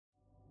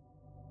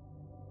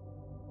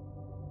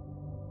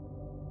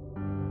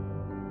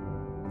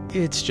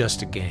It's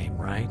just a game,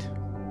 right?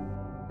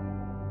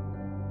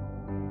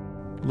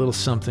 A little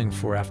something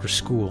for after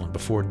school and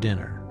before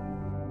dinner.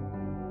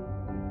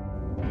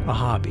 A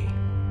hobby.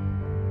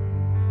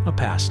 A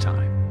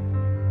pastime.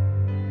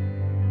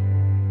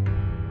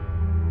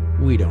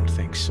 We don't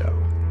think so.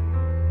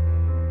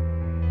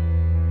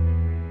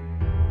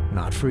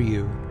 Not for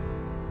you.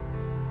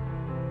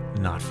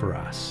 Not for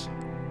us.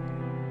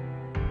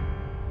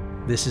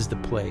 This is the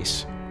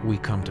place we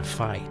come to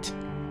fight.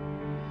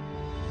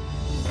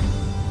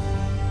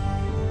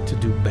 To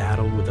do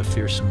battle with a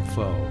fearsome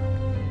foe.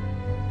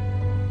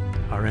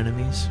 Our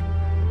enemies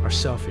are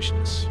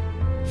selfishness,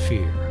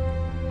 fear,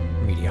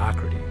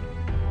 mediocrity.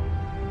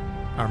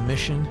 Our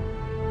mission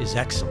is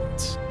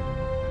excellence.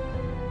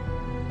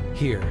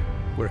 Here,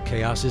 where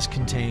chaos is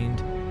contained,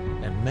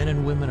 and men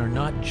and women are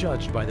not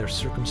judged by their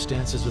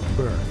circumstances of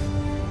birth,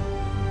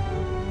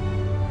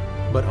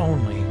 but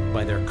only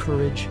by their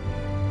courage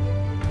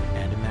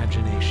and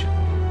imagination.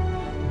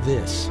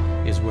 This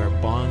is where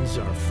bonds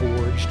are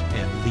forged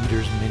and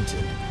leaders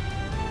minted.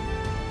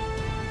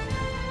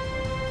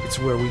 It's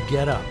where we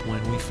get up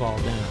when we fall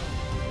down,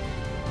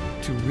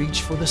 to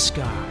reach for the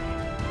sky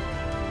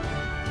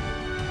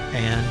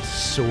and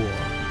soar.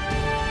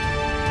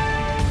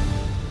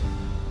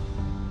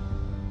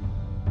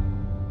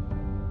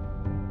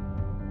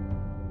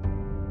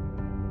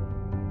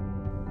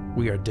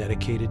 We are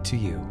dedicated to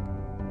you.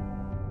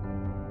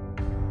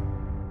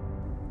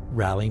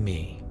 Rally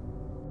me.